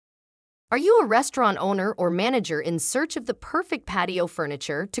Are you a restaurant owner or manager in search of the perfect patio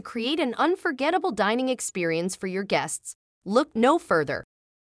furniture to create an unforgettable dining experience for your guests? Look no further.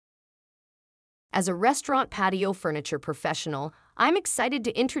 As a restaurant patio furniture professional, I'm excited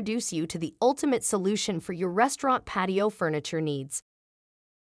to introduce you to the ultimate solution for your restaurant patio furniture needs.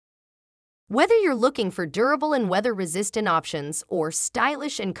 Whether you're looking for durable and weather-resistant options or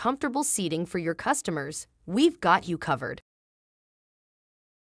stylish and comfortable seating for your customers, we've got you covered.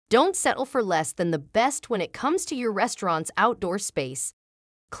 Don't settle for less than the best when it comes to your restaurant's outdoor space.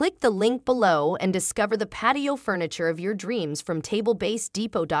 Click the link below and discover the patio furniture of your dreams from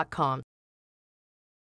TableBaseDepot.com.